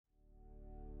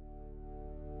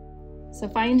So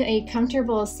find a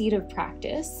comfortable seat of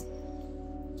practice.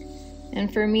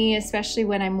 And for me, especially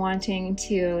when I'm wanting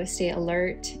to stay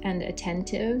alert and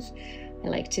attentive, I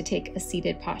like to take a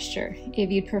seated posture.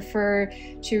 If you'd prefer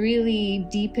to really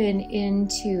deepen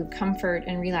into comfort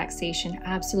and relaxation,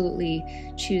 absolutely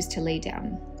choose to lay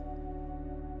down.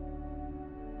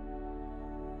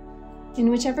 In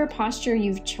whichever posture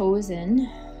you've chosen,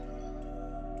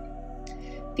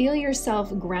 feel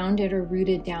yourself grounded or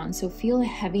rooted down. So feel a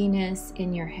heaviness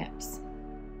in your hips.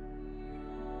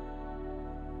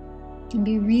 And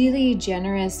be really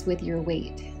generous with your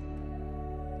weight.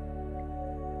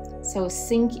 So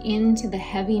sink into the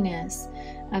heaviness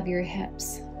of your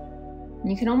hips.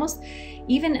 And you can almost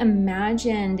even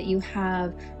imagine that you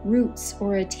have roots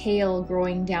or a tail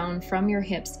growing down from your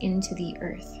hips into the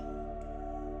earth.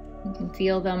 You can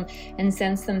feel them and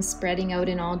sense them spreading out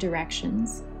in all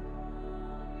directions.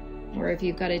 Or if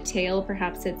you've got a tail,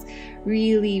 perhaps it's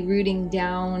really rooting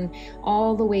down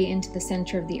all the way into the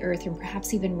center of the earth, and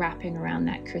perhaps even wrapping around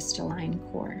that crystalline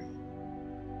core.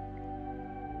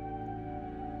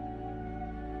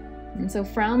 And so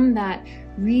from that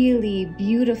really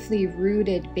beautifully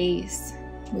rooted base,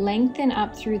 lengthen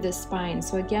up through the spine.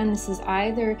 So again, this is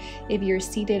either if you're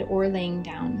seated or laying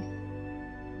down.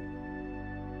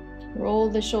 Roll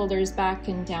the shoulders back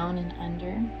and down and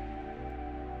under.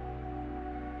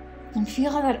 And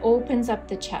feel how that opens up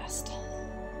the chest.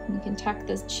 You can tuck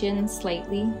the chin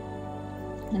slightly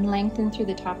and lengthen through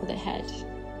the top of the head.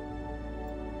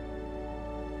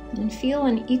 And feel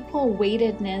an equal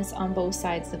weightedness on both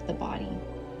sides of the body.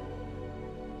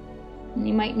 And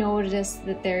you might notice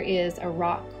that there is a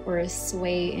rock or a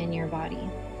sway in your body.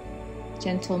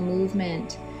 Gentle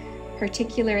movement,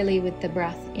 particularly with the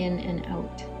breath in and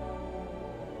out.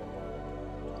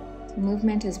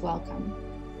 Movement is welcome.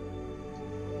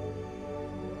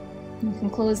 You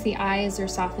can close the eyes or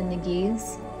soften the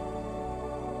gaze.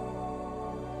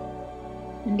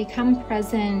 And become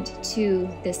present to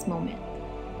this moment.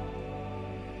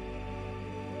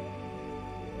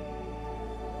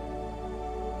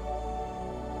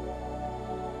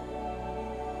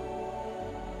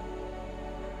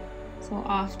 So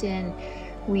often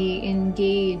we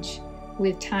engage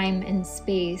with time and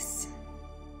space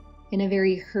in a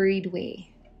very hurried way,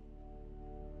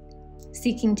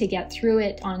 seeking to get through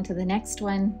it onto the next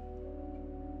one.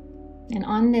 And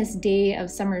on this day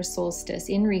of summer solstice,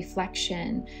 in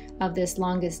reflection of this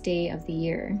longest day of the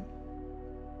year,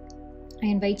 I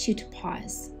invite you to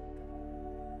pause,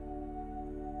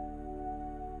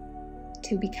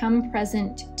 to become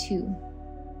present to.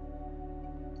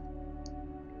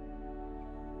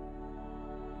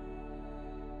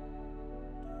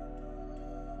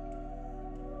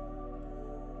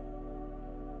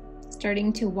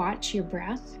 Starting to watch your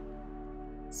breath.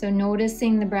 So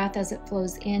noticing the breath as it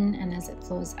flows in and as it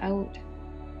flows out.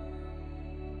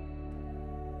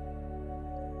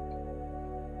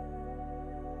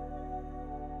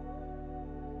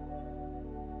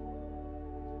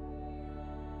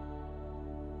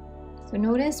 So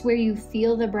notice where you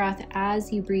feel the breath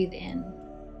as you breathe in.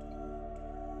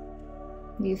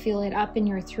 Do you feel it up in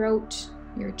your throat,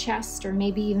 your chest, or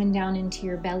maybe even down into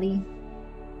your belly?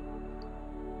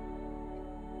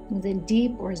 Is it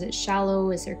deep or is it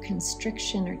shallow? Is there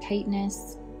constriction or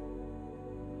tightness?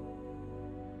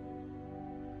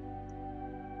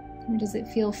 Or does it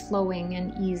feel flowing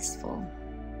and easeful?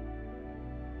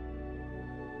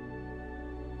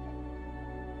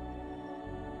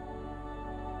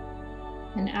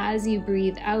 And as you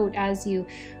breathe out, as you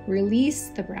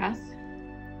release the breath,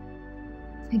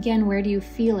 again, where do you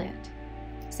feel it?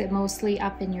 Is it mostly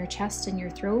up in your chest and your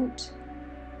throat?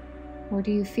 Or do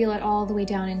you feel it all the way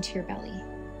down into your belly?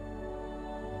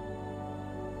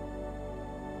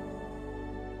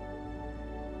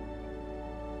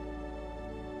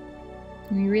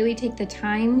 And you really take the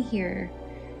time here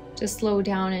to slow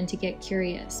down and to get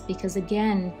curious, because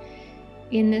again,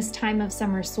 in this time of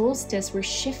summer solstice, we're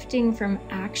shifting from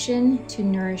action to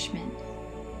nourishment.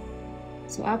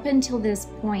 So up until this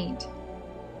point,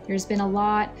 there's been a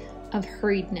lot of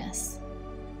hurriedness.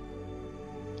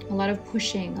 A lot of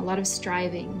pushing, a lot of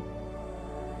striving,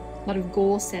 a lot of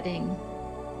goal setting.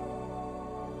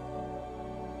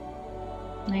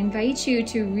 And I invite you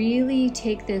to really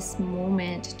take this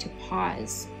moment to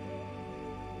pause,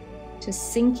 to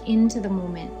sink into the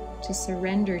moment, to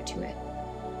surrender to it.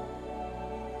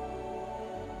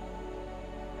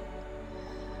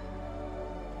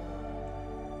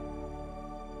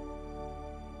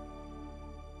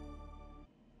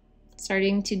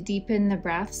 Starting to deepen the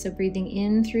breath, so breathing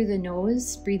in through the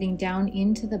nose, breathing down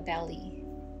into the belly.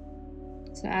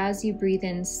 So as you breathe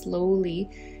in slowly,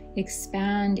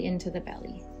 expand into the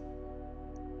belly.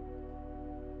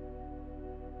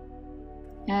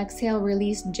 Exhale,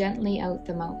 release gently out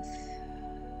the mouth.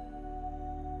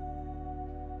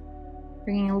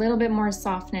 Bringing a little bit more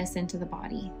softness into the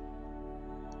body.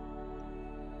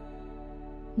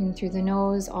 In through the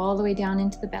nose, all the way down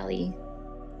into the belly.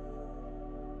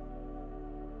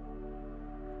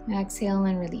 Exhale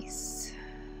and release.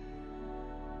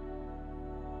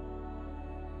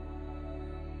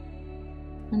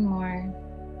 One more.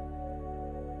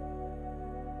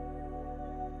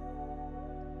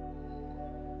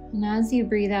 And as you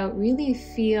breathe out, really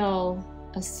feel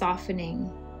a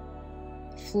softening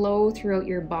flow throughout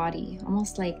your body,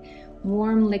 almost like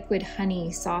warm liquid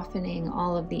honey softening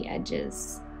all of the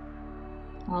edges,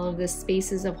 all of the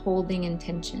spaces of holding and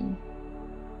tension,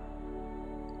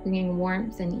 bringing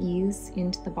warmth and ease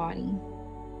into the body.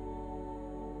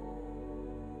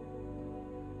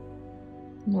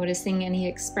 Noticing any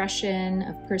expression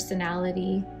of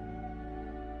personality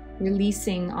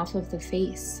releasing off of the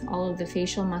face. All of the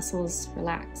facial muscles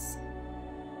relax.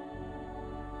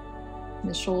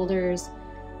 The shoulders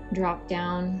drop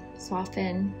down,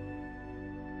 soften.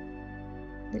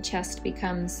 The chest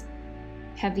becomes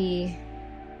heavy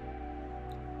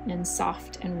and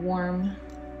soft and warm.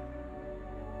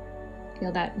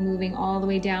 Feel that moving all the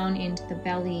way down into the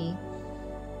belly,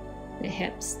 the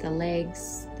hips, the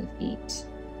legs, the feet,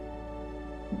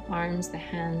 the arms, the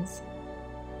hands.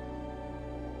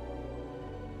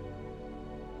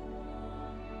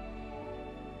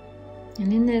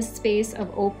 And in this space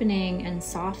of opening and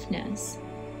softness,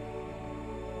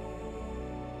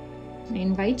 I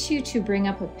invite you to bring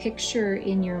up a picture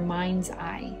in your mind's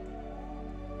eye.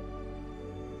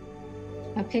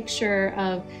 A picture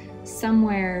of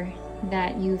somewhere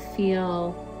that you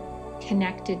feel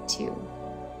connected to.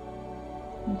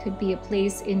 It could be a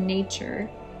place in nature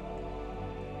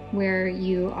where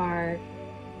you are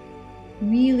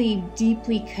really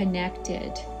deeply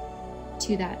connected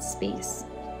to that space.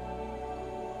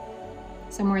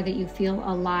 Somewhere that you feel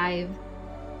alive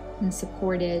and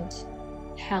supported,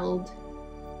 held.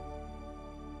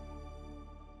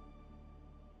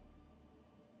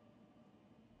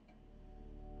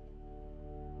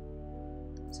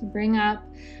 So bring up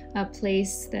a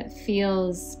place that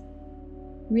feels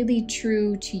really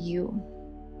true to you.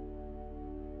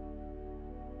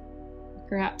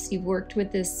 Perhaps you've worked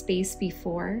with this space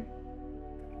before,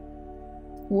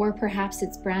 or perhaps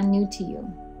it's brand new to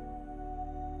you.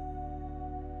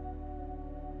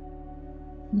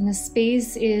 And the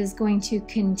space is going to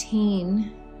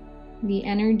contain the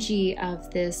energy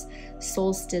of this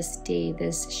solstice day,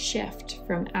 this shift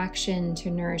from action to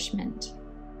nourishment.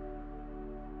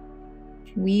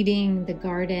 Weeding the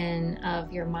garden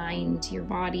of your mind, your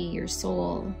body, your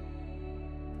soul,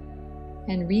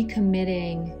 and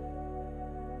recommitting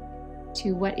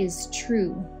to what is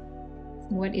true,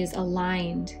 what is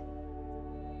aligned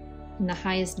in the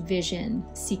highest vision,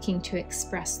 seeking to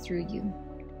express through you.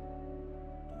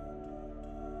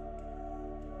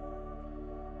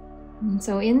 And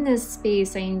so in this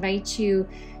space, I invite you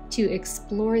to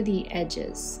explore the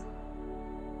edges.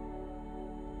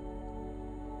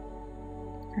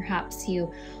 Perhaps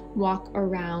you walk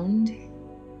around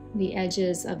the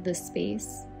edges of the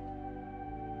space.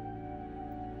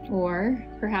 Or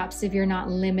perhaps if you're not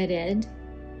limited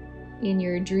in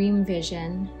your dream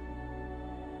vision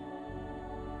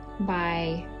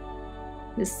by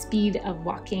the speed of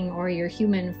walking or your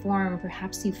human form,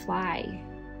 perhaps you fly.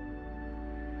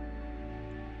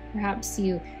 Perhaps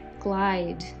you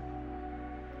glide.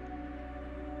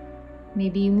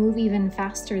 Maybe you move even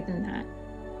faster than that.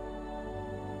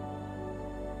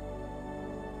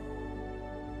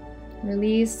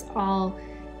 Release all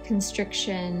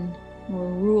constriction or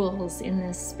rules in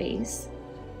this space.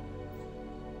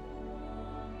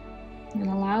 And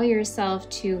allow yourself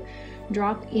to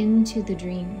drop into the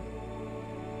dream,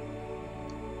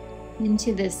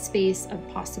 into this space of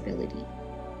possibility.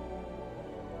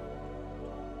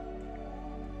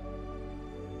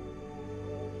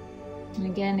 And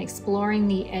again, exploring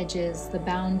the edges, the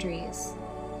boundaries.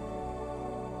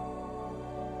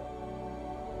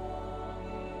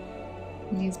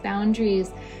 And these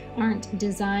boundaries aren't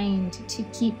designed to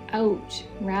keep out,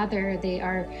 rather they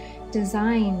are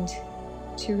designed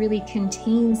to really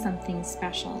contain something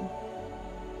special.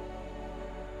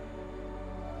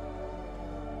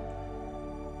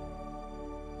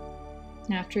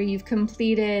 After you've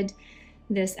completed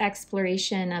this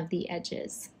exploration of the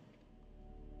edges,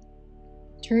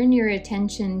 turn your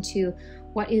attention to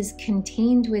what is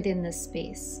contained within the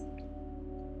space.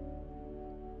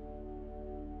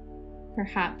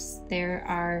 Perhaps there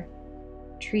are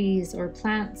trees or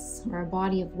plants or a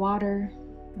body of water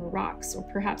or rocks or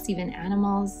perhaps even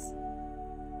animals.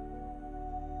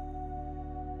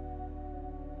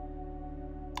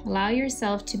 Allow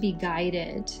yourself to be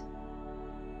guided,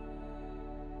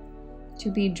 to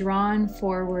be drawn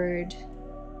forward,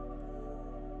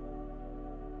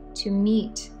 to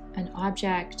meet an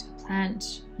object, a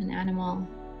plant, an animal,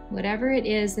 whatever it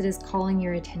is that is calling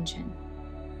your attention.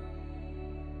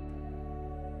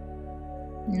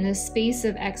 In this space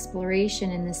of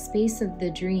exploration, in this space of the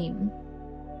dream,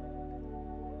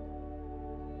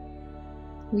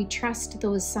 we trust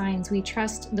those signs, we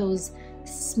trust those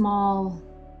small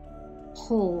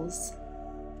pulls,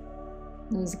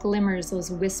 those glimmers,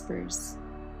 those whispers.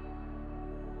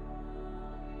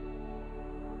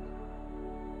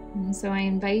 And so I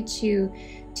invite you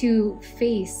to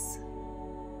face,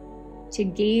 to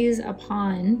gaze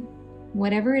upon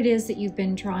whatever it is that you've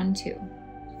been drawn to.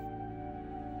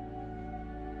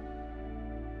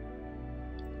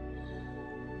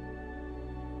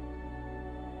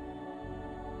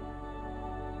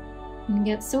 And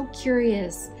get so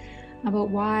curious about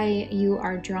why you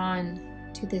are drawn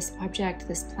to this object,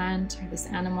 this plant, or this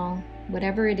animal,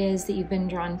 whatever it is that you've been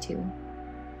drawn to.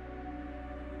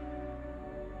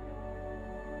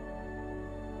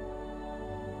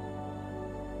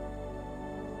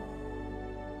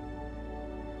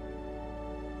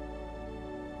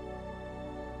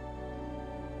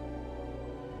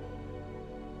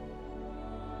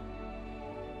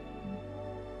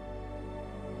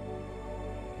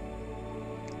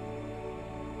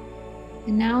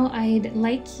 And now I'd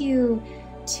like you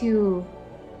to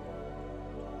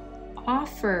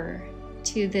offer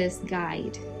to this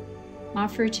guide,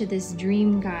 offer to this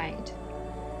dream guide,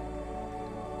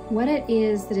 what it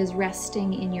is that is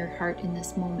resting in your heart in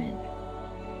this moment.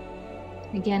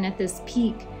 Again, at this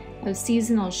peak of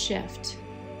seasonal shift,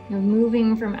 of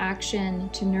moving from action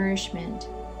to nourishment,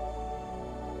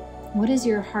 what is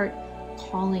your heart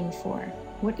calling for?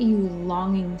 What are you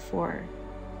longing for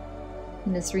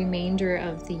in this remainder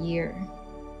of the year?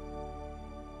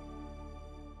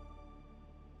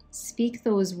 Speak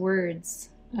those words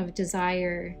of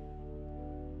desire,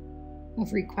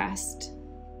 of request.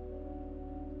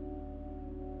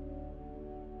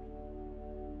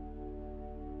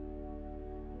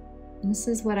 This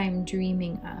is what I'm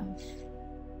dreaming of.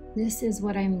 This is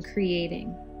what I'm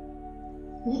creating.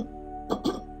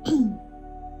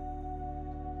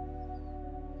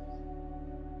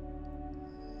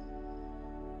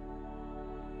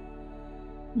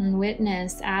 And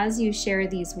witness as you share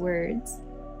these words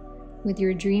with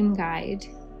your dream guide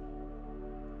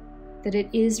that it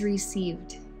is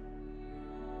received.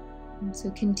 And so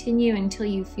continue until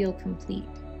you feel complete.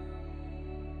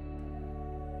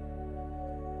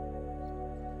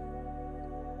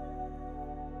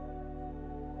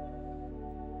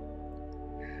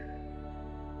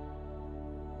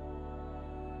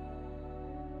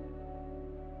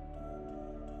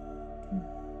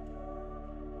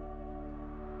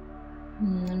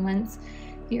 And once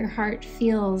your heart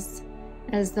feels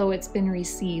as though it's been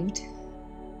received,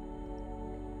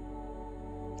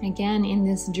 again, in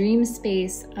this dream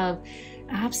space of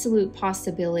absolute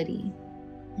possibility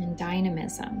and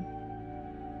dynamism,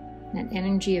 that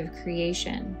energy of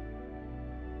creation,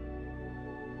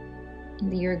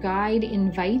 your guide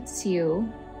invites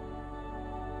you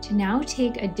to now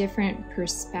take a different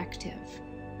perspective.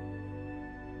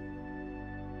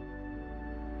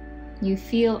 You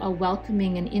feel a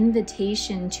welcoming, an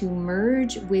invitation to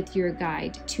merge with your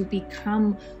guide, to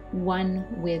become one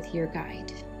with your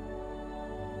guide.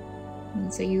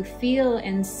 And so you feel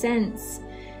and sense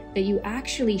that you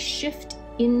actually shift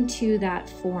into that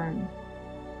form.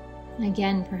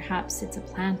 Again, perhaps it's a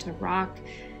plant, a rock,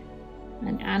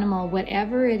 an animal,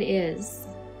 whatever it is.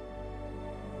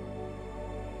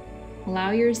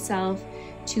 Allow yourself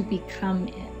to become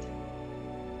it.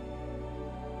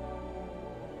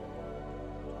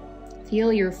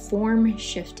 Feel your form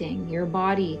shifting, your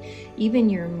body, even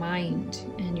your mind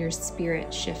and your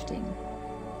spirit shifting.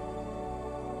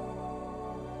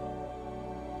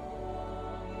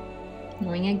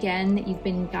 Knowing again that you've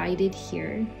been guided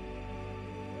here.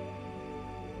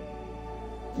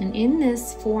 And in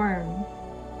this form,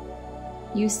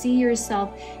 you see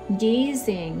yourself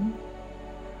gazing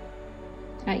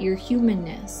at your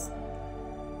humanness,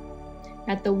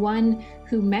 at the one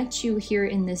who met you here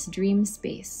in this dream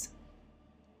space.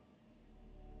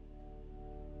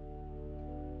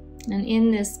 And in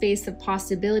this space of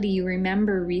possibility, you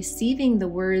remember receiving the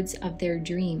words of their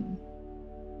dream,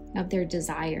 of their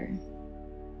desire.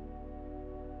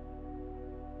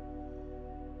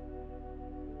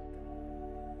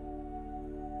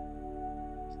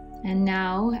 And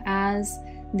now, as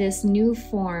this new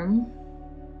form,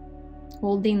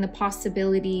 holding the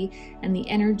possibility and the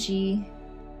energy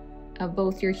of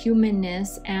both your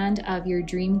humanness and of your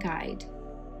dream guide,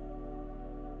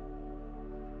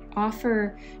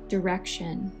 offer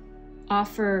direction,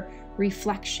 offer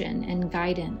reflection and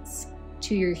guidance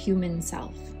to your human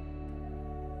self.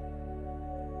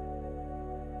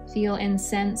 Feel and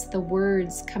sense the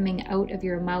words coming out of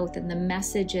your mouth and the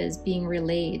messages being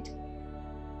relayed,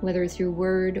 whether through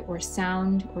word or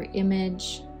sound or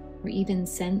image or even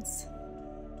sense.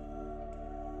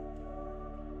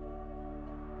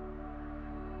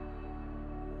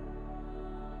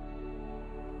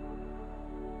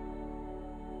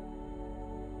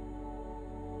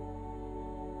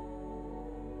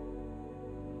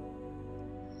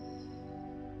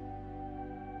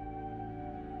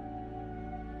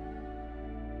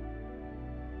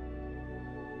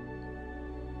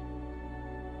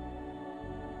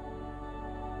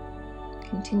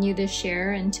 Continue to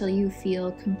share until you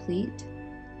feel complete.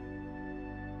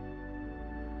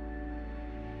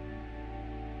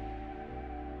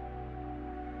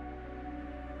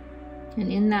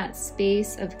 And in that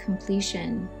space of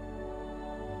completion,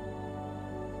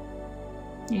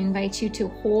 I invite you to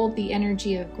hold the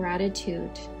energy of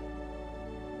gratitude.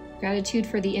 Gratitude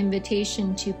for the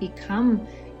invitation to become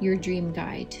your dream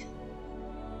guide.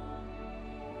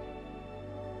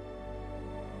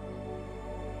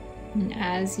 And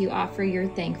as you offer your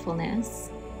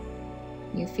thankfulness,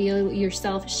 you feel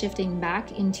yourself shifting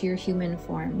back into your human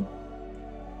form.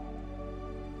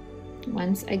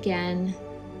 Once again,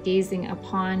 gazing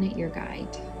upon your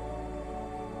guide.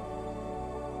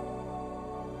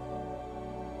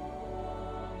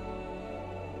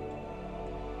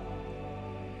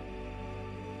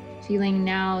 Feeling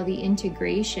now the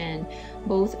integration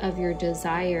both of your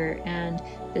desire and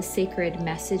the sacred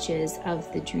messages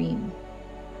of the dream.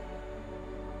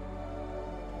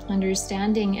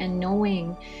 Understanding and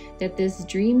knowing that this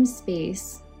dream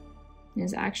space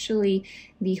is actually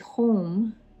the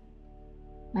home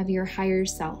of your higher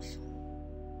self,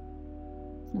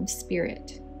 of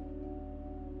spirit.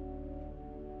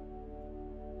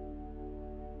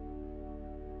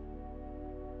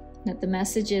 That the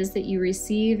messages that you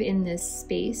receive in this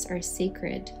space are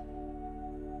sacred.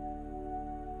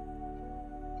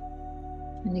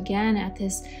 And again, at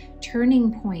this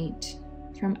turning point,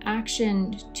 from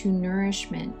action to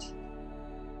nourishment,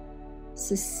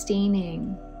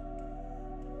 sustaining,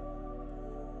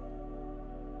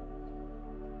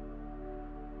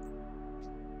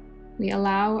 we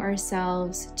allow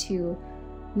ourselves to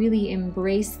really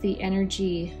embrace the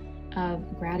energy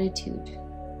of gratitude,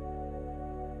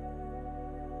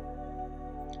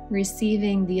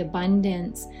 receiving the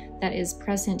abundance that is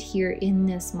present here in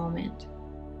this moment.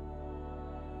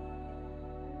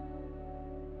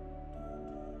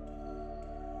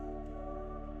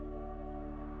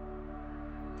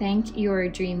 Thank your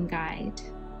dream guide.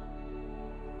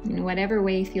 In whatever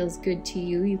way feels good to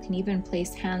you, you can even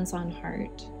place hands on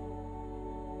heart.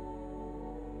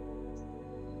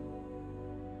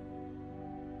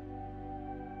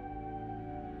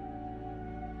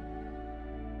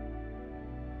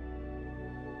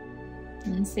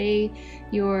 And say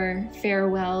your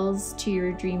farewells to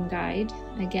your dream guide,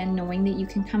 again knowing that you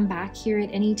can come back here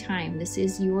at any time. This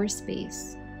is your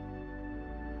space.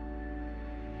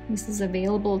 This is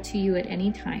available to you at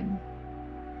any time.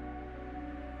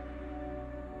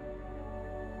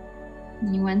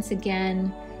 And you once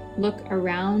again look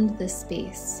around the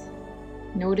space,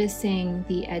 noticing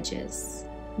the edges,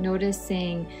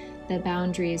 noticing the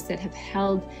boundaries that have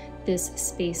held this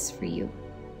space for you.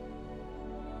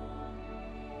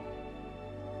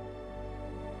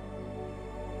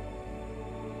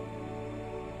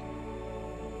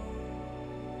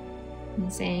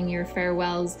 And saying your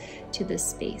farewells to this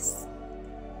space.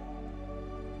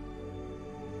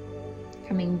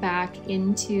 Coming back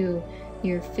into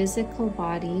your physical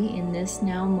body in this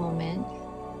now moment.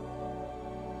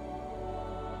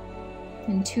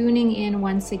 And tuning in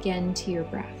once again to your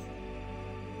breath.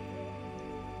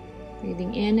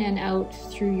 Breathing in and out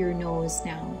through your nose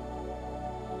now.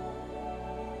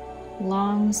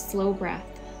 Long, slow breath.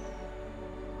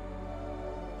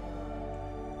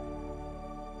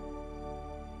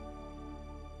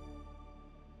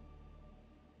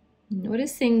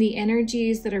 Noticing the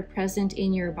energies that are present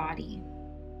in your body.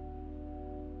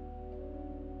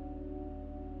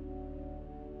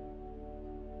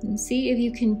 And see if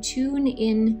you can tune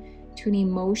in to an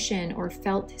emotion or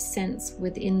felt sense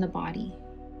within the body.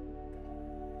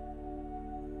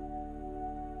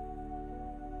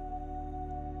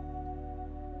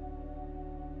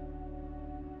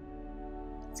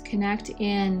 It's To connect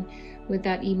in with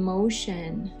that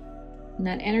emotion and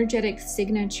that energetic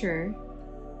signature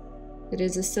that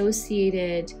is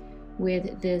associated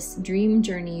with this dream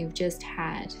journey you've just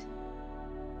had.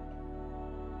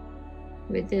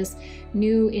 With this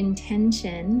new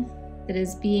intention that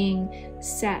is being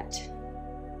set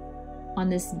on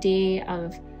this day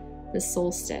of the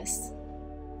solstice.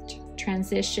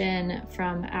 Transition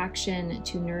from action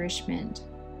to nourishment.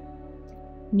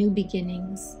 New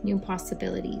beginnings, new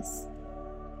possibilities.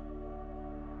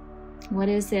 What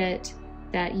is it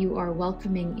that you are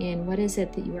welcoming in? What is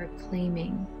it that you are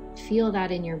claiming? Feel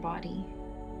that in your body.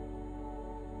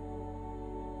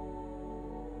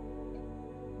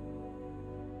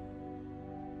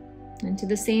 And to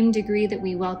the same degree that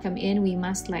we welcome in, we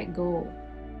must let go.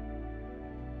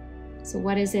 So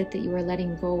what is it that you are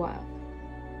letting go of?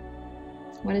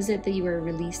 What is it that you are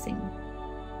releasing?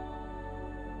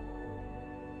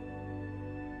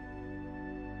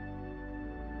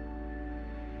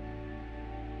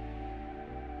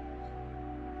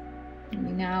 And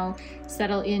we now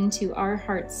settle into our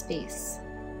heart space.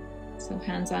 So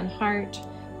hands on heart,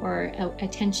 or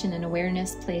attention and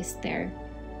awareness placed there.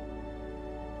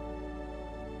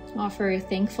 Offer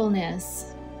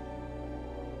thankfulness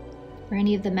for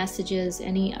any of the messages,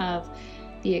 any of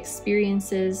the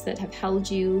experiences that have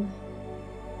held you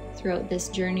throughout this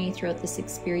journey, throughout this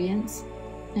experience.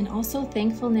 And also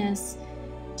thankfulness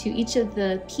to each of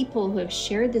the people who have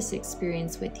shared this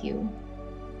experience with you.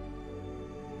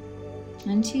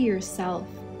 And to yourself,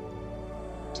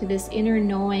 to this inner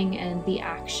knowing and the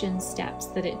action steps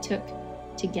that it took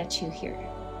to get you here.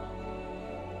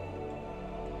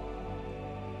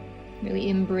 Really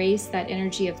embrace that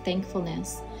energy of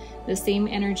thankfulness, the same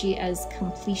energy as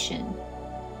completion.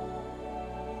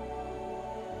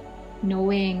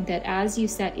 Knowing that as you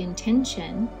set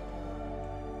intention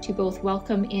to both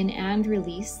welcome in and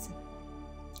release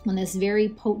on this very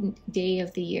potent day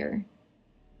of the year,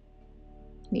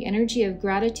 the energy of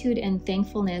gratitude and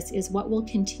thankfulness is what will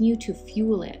continue to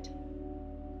fuel it.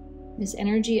 This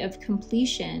energy of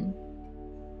completion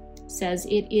says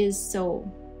it is so.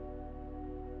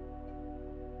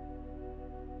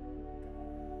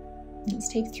 Let's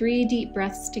take 3 deep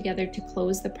breaths together to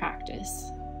close the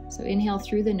practice. So inhale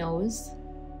through the nose.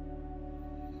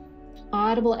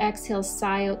 Audible exhale,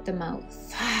 sigh out the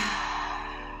mouth.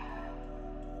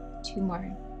 2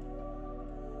 more.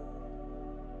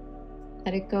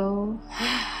 Let it go.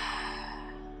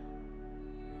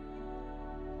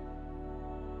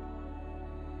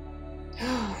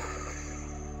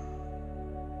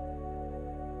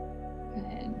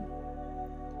 Good.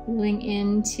 Pulling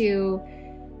into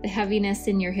the heaviness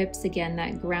in your hips again,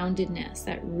 that groundedness,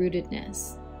 that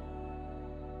rootedness.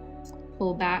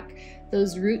 Pull back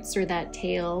those roots or that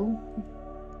tail,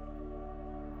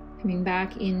 coming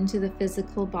back into the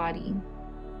physical body.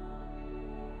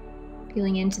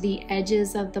 Feeling into the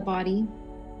edges of the body.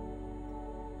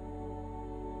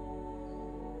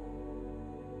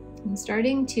 And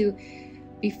starting to,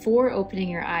 before opening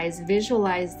your eyes,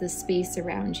 visualize the space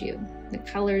around you, the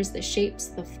colors, the shapes,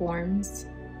 the forms.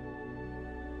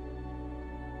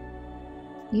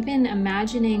 Even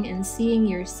imagining and seeing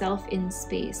yourself in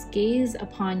space, gaze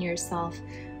upon yourself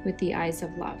with the eyes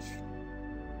of love.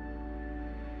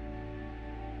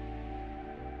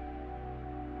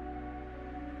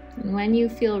 And when you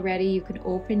feel ready, you can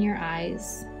open your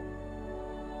eyes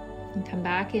and come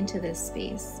back into this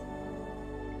space.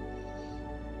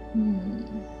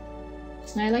 And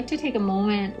I like to take a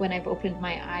moment when I've opened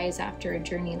my eyes after a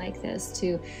journey like this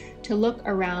to look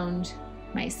around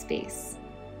my space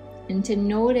and to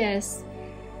notice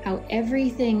how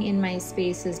everything in my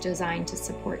space is designed to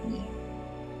support me.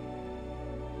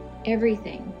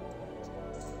 Everything.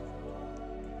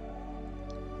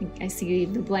 I see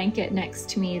the blanket next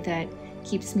to me that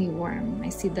keeps me warm. I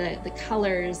see the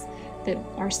colors that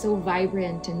are so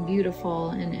vibrant and beautiful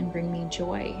and bring me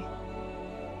joy.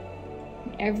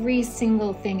 Every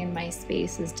single thing in my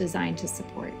space is designed to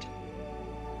support.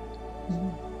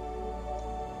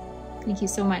 Thank you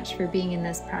so much for being in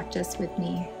this practice with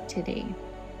me today.